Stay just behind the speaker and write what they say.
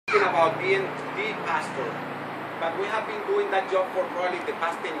about being the pastor, but we have been doing that job for probably the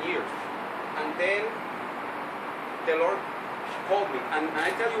past 10 years. And then the Lord called me, and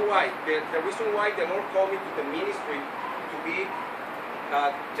I tell you why. The reason why the Lord called me to the ministry to be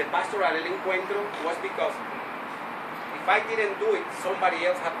the pastor at El Encuentro was because if I didn't do it, somebody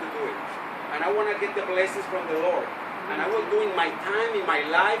else had to do it. And I want to get the blessings from the Lord. And I will do in my time, in my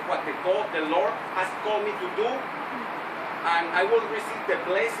life, what the Lord has called me to do. And I will receive the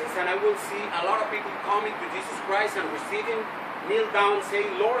blessings, and I will see a lot of people coming to Jesus Christ and receiving, kneel down,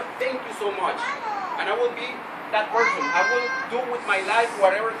 saying, Lord, thank you so much. And I will be that person. I will do with my life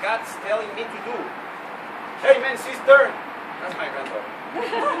whatever God's telling me to do. Amen, sister. That's my granddaughter.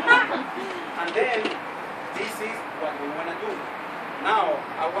 And then, this is what we want to do. Now,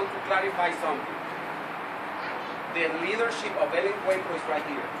 I want to clarify something. The leadership of El Encuentro is right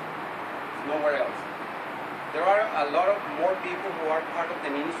here. Nowhere else. There are a lot of more people who are part of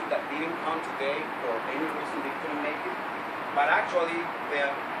the ministry that didn't come today for any reason they couldn't make it. But actually, the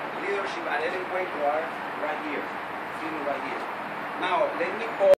leadership at El Encuentro are right here. Sitting right here. Now, let me call